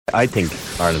I think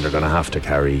Ireland are going to have to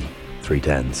carry 3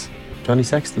 10s. Johnny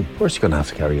Sexton, of course you're going to have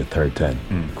to carry a third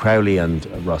 10. Crowley and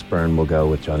Ross Byrne will go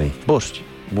with Johnny. But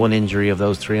one injury of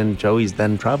those three and Joey's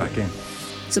then travelling.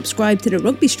 Subscribe to the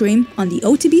rugby stream on the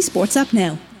OTB Sports app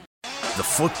now. The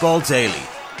Football Daily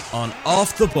on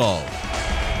Off the Ball.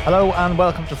 Hello and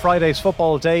welcome to Friday's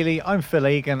Football Daily. I'm Phil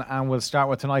Egan and we'll start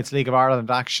with tonight's League of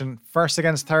Ireland action. First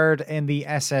against third in the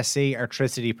SSE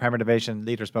Airtricity Premier Division,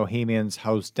 leaders Bohemians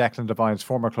host Declan Devine's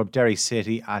former club Derry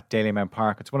City at Dalymount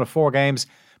Park. It's one of 4 games.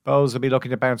 Bohs will be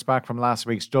looking to bounce back from last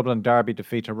week's Dublin Derby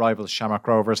defeat to rivals Shamrock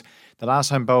Rovers. The last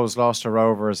time Bohs lost to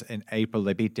Rovers in April,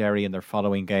 they beat Derry in their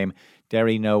following game.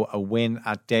 Derry know a win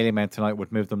at Dalymount tonight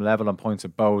would move them level on points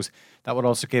with Bohs. That would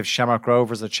also give Shamrock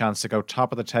Rovers a chance to go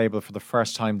top of the table for the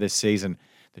first time this season.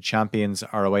 The champions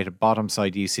are away to bottom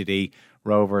side UCD.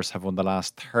 Rovers have won the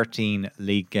last 13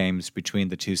 league games between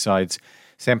the two sides.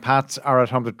 St Pat's are at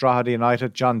home to Drogheda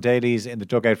United. John Daly's in the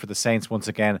dugout for the Saints once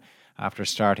again, after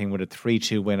starting with a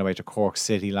 3-2 win away to Cork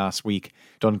City last week.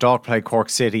 Dundalk played Cork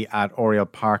City at Oriel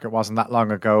Park. It wasn't that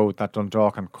long ago that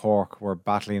Dundalk and Cork were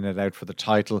battling it out for the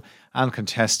title and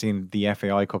contesting the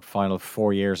FAI Cup final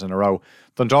 4 years in a row.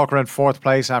 Dundalk are in 4th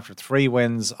place after 3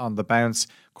 wins on the bounce.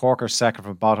 Cork are second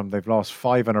from bottom. They've lost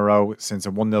 5 in a row since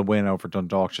a 1-0 win over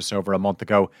Dundalk just over a month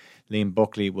ago. Liam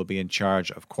Buckley will be in charge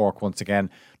of Cork once again.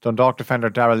 Dundalk defender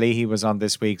Darragh Leahy was on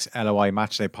this week's LOI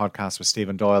Matchday podcast with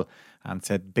Stephen Doyle and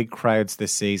said big crowds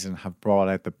this season have brought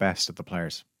out the best of the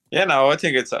players. Yeah, no, I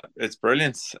think it's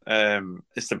brilliant.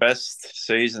 It's the best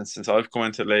season since I've come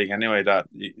into the league anyway, that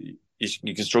you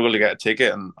can struggle to get a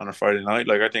ticket on a Friday night.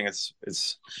 Like, I think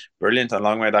it's brilliant and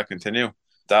long may that continue.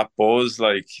 That buzz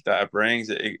like that it brings,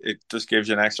 it just gives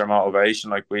you an extra motivation.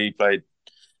 Like, we played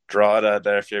Drogheda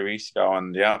there a few weeks ago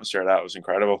and the atmosphere of that was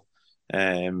incredible.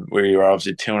 We were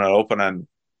obviously 2-0 up and then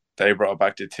they brought it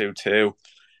back to 2-2.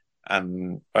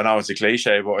 And I know it's a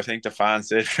cliche, but I think the fans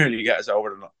did really get us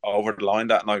over the line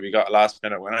that night. We got a last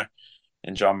minute winner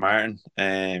in John Martin.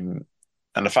 And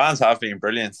the fans have been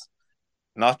brilliant.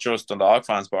 Not just Dundalk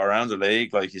fans, but around the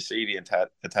league. Like, you see the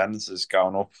attendances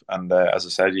going up. And as I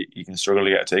said, you can struggle to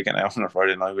get a ticket now on a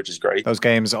Friday night, which is great. Those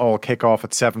games all kick off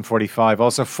at 7:45.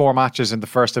 Also 4 matches in the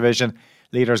First Division.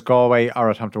 Leaders Galway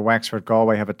are at home to Wexford.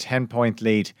 Galway have a 10-point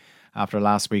lead after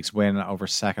last week's win over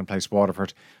second place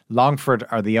Waterford. Longford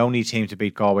are the only team to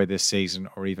beat Galway this season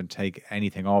or even take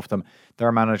anything off them.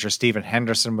 Their manager Stephen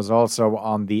Henderson was also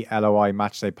on the LOI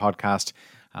Matchday podcast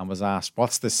and was asked,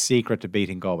 what's the secret to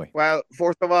beating Galway? Well,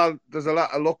 first of all, there's a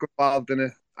lot of luck involved in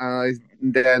it. And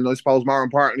then I suppose more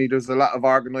importantly, there's a lot of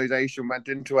organisation went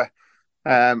into it.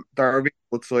 They're a really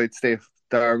good side, Steve.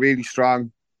 They're really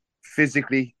strong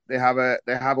physically. They have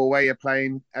a way of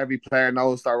playing. Every player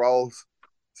knows their roles.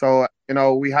 So,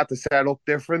 we had to set up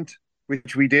different,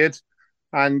 which we did.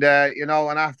 And, and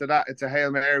after that, it's a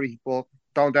Hail Mary. But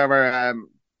don't ever,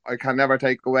 I can never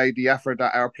take away the effort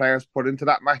that our players put into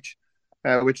that match,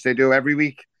 which they do every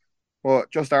week. But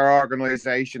just our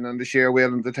organisation and the sheer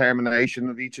will and determination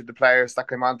of each of the players that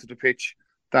came onto the pitch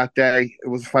that day, it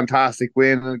was a fantastic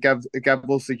win and it gave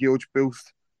us a huge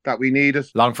boost that we needed.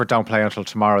 Longford don't play until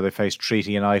tomorrow. They face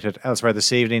Treaty United. Elsewhere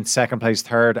this evening, second place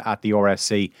third at the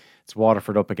RSC. It's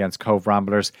Waterford up against Cove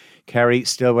Ramblers. Kerry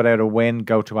still without a win,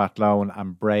 go to Athlone,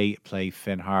 and Bray play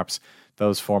Finn Harps.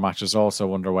 Those 4 matches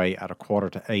also underway at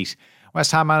 7:45.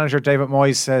 West Ham manager David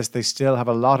Moyes says they still have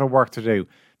a lot of work to do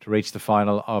to reach the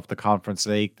final of the Conference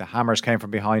League. The Hammers came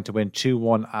from behind to win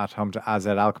 2-1 at home to AZ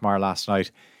Alkmaar last night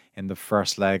in the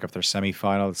first leg of their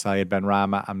semi-final. Saeed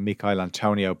Benrahma and Mikhail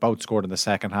Antonio both scored in the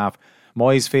second half.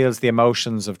 Moyes feels the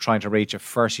emotions of trying to reach a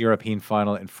first European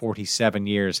final in 47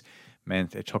 years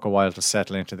meant it took a while to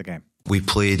settle into the game. We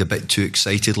played a bit too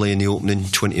excitedly in the opening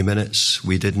 20 minutes.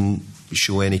 We didn't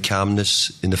show any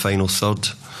calmness in the final third,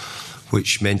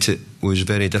 which meant it was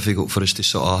very difficult for us to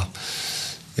sort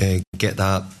of get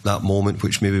that moment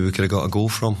which maybe we could have got a goal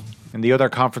from. In the other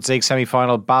Conference League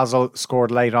semi-final, Basel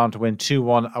scored late on to win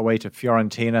 2-1 away to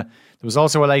Fiorentina. There was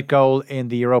also a late goal in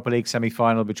the Europa League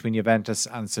semi-final between Juventus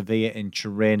and Sevilla in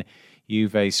Turin.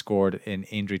 Juve scored in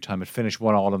injury time. It finished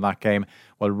 1-1 in that game,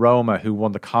 while Roma, who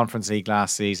won the Conference League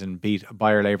last season, beat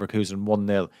Bayer Leverkusen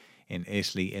 1-0 in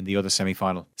Italy in the other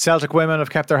semi-final. Celtic women have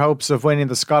kept their hopes of winning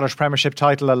the Scottish Premiership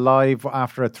title alive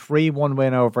after a 3-1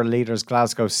 win over leaders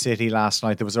Glasgow City last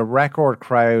night. There was a record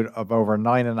crowd of over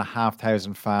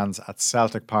 9,500 fans at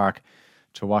Celtic Park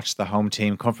to watch the home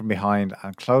team come from behind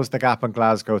and close the gap on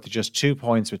Glasgow to just 2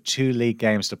 points with 2 league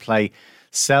games to play.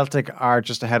 Celtic are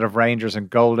just ahead of Rangers in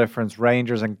goal difference.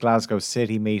 Rangers and Glasgow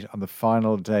City meet on the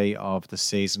final day of the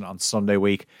season on Sunday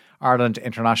week. Ireland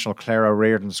international Claire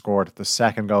O'Riordan scored the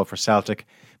second goal for Celtic.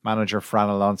 Manager Fran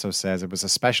Alonso says it was a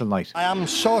special night. I am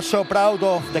so proud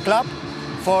of the club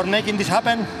for making this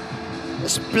happen.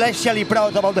 Especially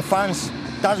proud about the fans.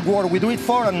 That's what we do it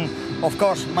for, and of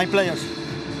course my players.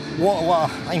 Wow,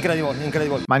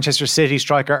 incredible. Manchester City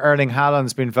striker Erling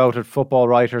Haaland's been voted Football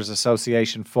Writers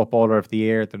Association Footballer of the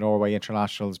Year. The Norway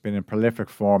international has been in prolific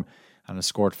form and has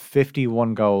scored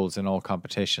 51 goals in all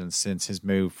competitions since his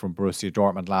move from Borussia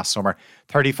Dortmund last summer.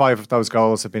 35 of those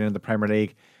goals have been in the Premier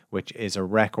League, which is a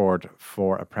record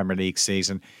for a Premier League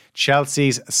season.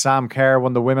 Chelsea's Sam Kerr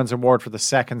won the Women's Award for the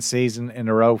second season in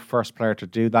a row, first player to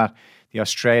do that. The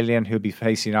Australian, who'll be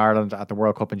facing Ireland at the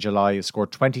World Cup in July, has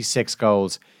scored 26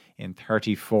 goals in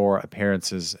 34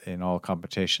 appearances in all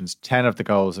competitions. 10 of the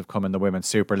goals have come in the Women's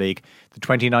Super League. The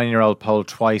 29-year-old polled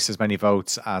twice as many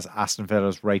votes as Aston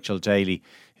Villa's Rachel Daly,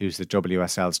 who's the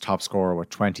WSL's top scorer with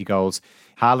 20 goals.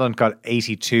 Haaland got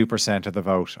 82% of the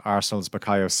vote. Arsenal's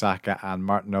Bukayo Saka and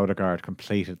Martin Odegaard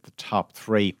completed the top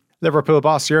three. Liverpool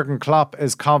boss Jurgen Klopp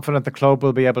is confident the club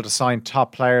will be able to sign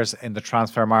top players in the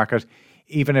transfer market,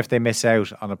 even if they miss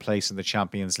out on a place in the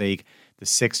Champions League. The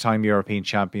six-time European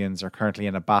champions are currently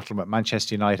in a battle with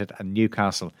Manchester United and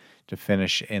Newcastle to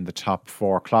finish in the top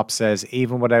four. Klopp says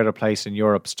even without a place in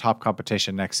Europe's top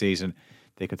competition next season,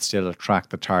 they could still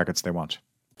attract the targets they want.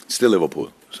 Still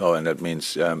Liverpool. And that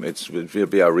means it will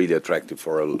be really attractive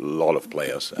for a lot of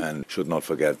players, and should not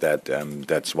forget that.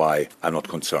 That's why I'm not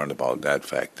concerned about that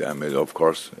fact. Of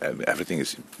course, everything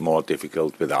is more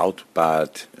difficult without,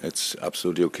 but it's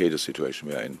absolutely okay, the situation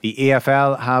we are in. The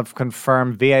EFL have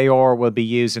confirmed VAR will be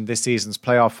used in this season's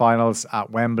playoff finals at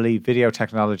Wembley. Video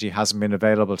technology hasn't been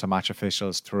available to match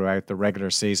officials throughout the regular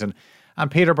season. And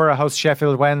Peterborough hosts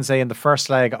Sheffield Wednesday in the first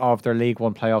leg of their League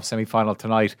One playoff semi-final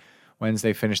tonight.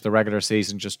 Wednesday finished the regular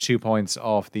season just 2 points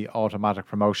off the automatic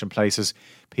promotion places.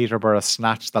 Peterborough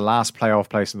snatched the last playoff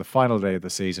place in the final day of the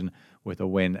season with a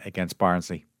win against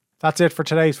Barnsley. That's it for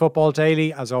today's Football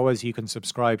Daily. As always, you can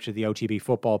subscribe to the OTB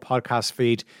Football podcast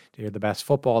feed to hear the best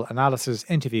football analysis,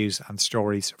 interviews and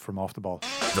stories from Off the Ball.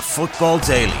 The Football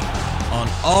Daily on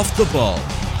Off the Ball.